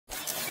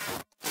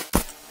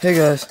Hey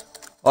guys,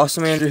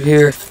 Awesome Andrew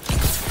here.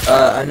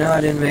 I know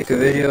I didn't make a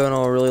video in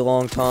a really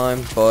long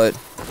time, but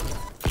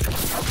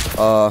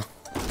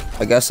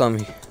I guess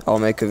I'll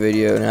make a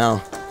video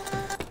now.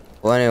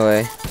 Well,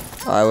 anyway,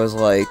 I was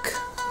like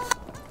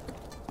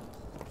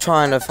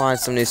trying to find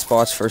some new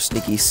spots for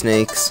sneaky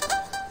snakes.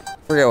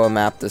 Forget what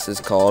map this is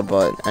called,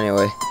 but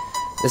anyway,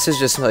 this is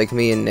just like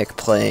me and Nick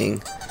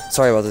playing.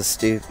 Sorry about this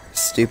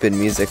stupid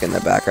music in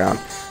the background.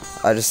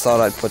 I just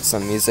thought I'd put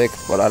some music,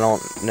 but I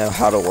don't know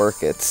how to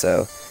work it,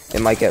 so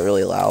it might get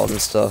really loud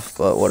and stuff,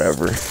 but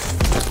whatever.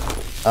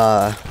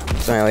 So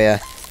anyway, yeah.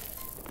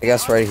 I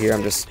guess right here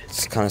I'm just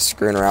kind of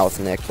screwing around with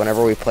Nick.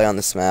 Whenever we play on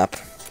this map,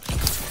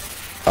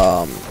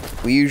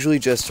 we usually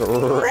just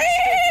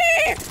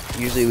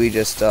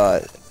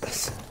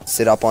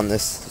sit up on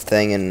this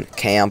thing and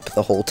camp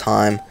the whole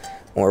time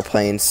when we're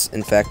playing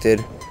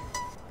Infected.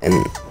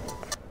 And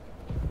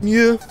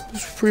yeah,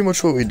 that's pretty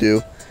much what we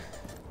do.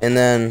 And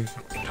then,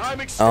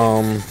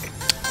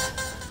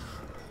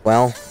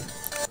 well,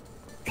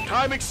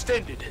 time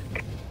extended.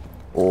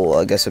 Well,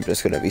 I guess I'm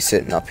just gonna be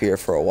sitting up here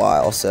for a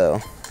while, so.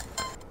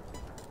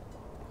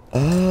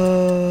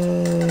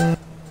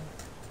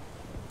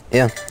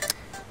 Yeah.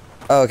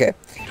 Oh, okay.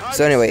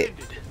 So anyway,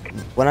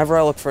 whenever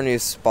I look for new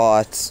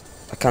spots,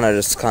 I kind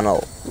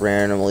of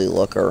randomly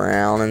look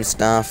around and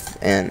stuff,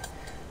 and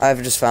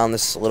I've just found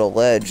this little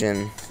ledge,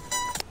 and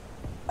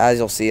as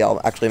you'll see, I'll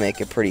actually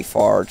make it pretty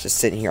far just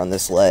sitting here on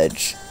this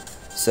ledge.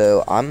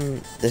 So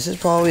this is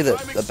probably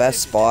the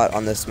best spot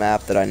on this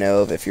map that I know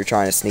of if you're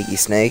trying to sneaky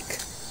snake.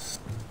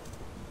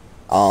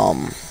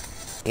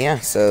 Yeah,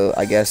 so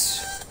I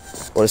guess,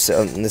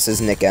 this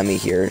is Nick Emmy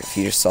here, if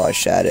you just saw his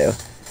shadow.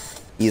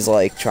 He's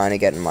like trying to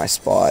get in my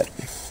spot.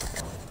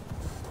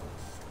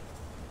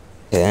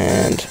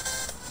 And,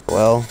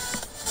 well,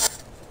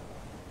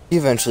 he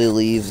eventually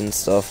leaves and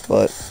stuff,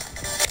 but,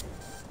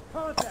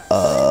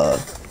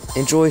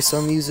 enjoy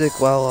some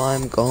music while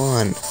I'm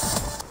gone.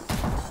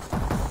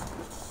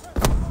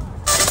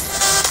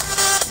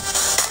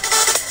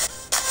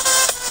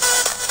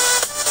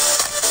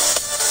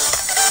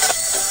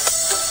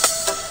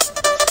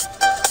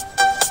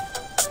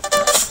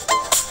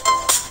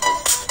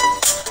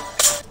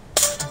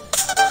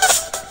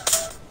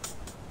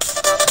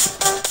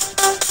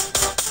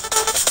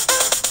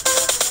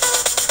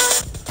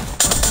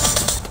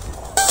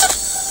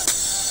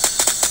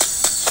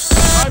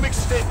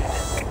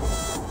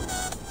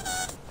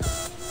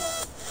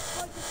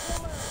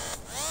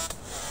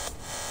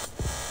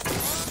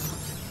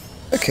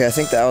 Okay, I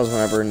think that was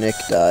whenever Nick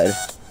died.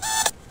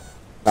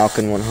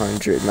 Malkin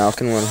 100,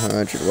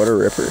 what a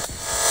ripper.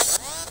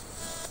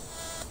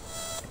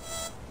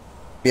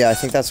 Yeah, I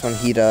think that's when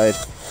he died.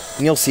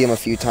 And you'll see him a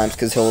few times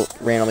because he'll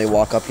randomly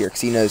walk up here because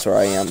he knows where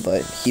I am,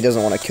 but he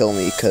doesn't want to kill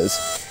me because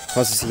he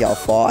wants to see how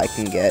far I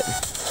can get.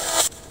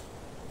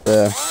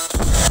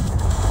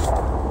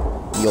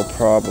 You'll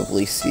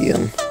probably see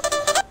him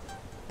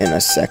in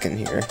a second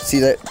here. See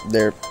that?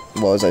 There,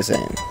 what was I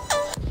saying?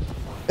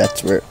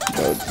 That's where.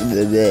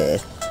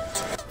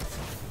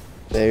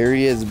 There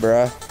he is,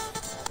 bruh.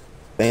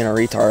 Being a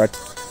retard.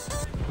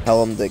 I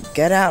tell him to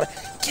get out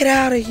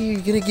of here.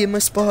 You're gonna give my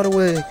spot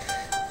away.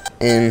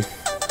 And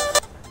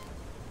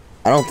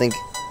I don't think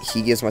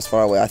he gives my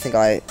spot away. I think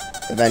I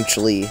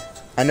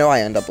know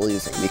I end up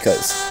losing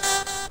because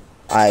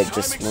I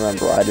just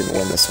remember I didn't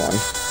win this one.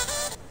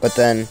 But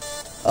then,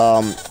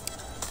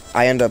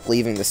 I end up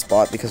leaving the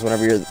spot because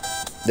whenever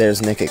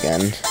there's Nick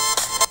again.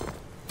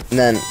 And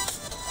then,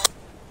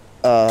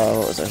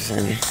 what was I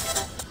saying?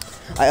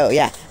 Oh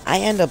yeah, I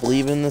end up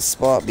leaving this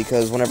spot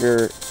because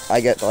whenever I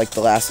get like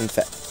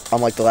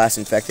I'm like the last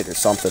infected or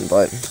something,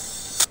 but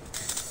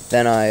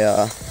then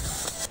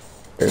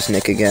there's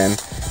Nick again.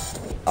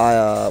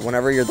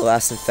 Whenever you're the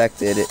last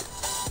infected, it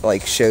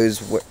like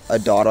shows a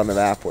dot on the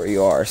map where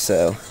you are,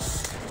 so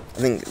I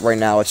think right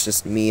now it's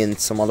just me and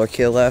some other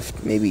kid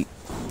left. Maybe,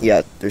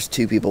 yeah, there's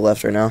 2 people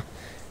left right now.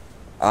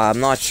 I'm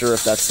not sure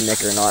if that's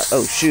Nick or not.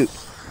 Oh shoot,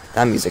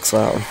 that music's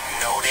loud.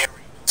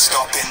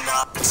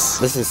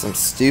 This is some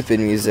stupid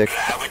music.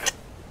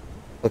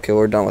 Okay,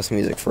 we're done with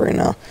music for right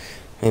now.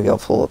 Maybe I'll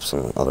pull up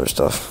some other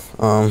stuff.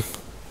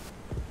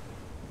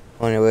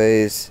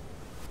 Anyways,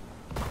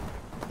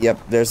 yep,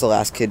 there's the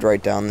last kid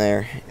right down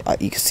there.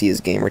 You can see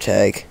his gamer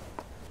tag.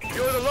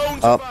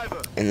 Up,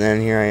 and then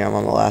here I am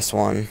on the last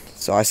one.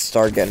 So I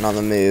start getting on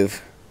the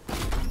move.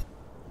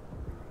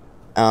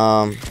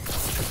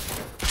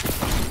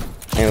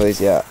 Anyways,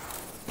 yeah,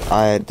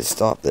 I had to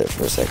stop there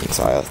for a second,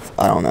 so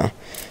I don't know.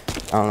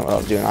 I don't know what I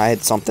was doing. I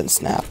had something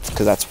snapped,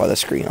 because that's why the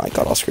screen like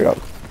got all screwed up.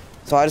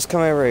 So I just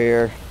come over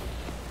here.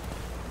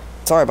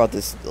 Sorry about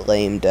this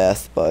lame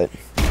death, but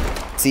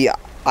see,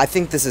 I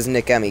think this is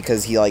Nick Emmy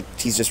because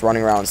he's just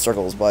running around in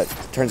circles, but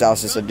turns out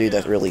it's just a dude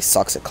that really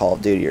sucks at Call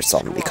of Duty or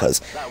something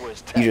because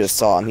you just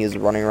saw him. He was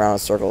running around in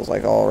circles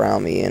like all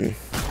around me, and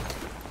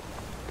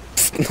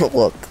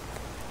look,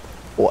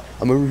 what?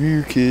 I'm over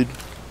here, kid.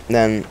 And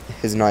then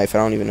his knife. I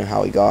don't even know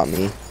how he got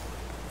me,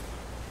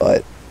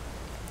 but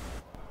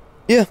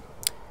yeah.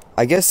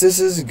 I guess this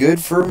is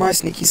good for my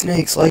sneaky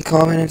snakes. Like,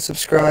 comment, and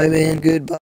subscribe, and goodbye.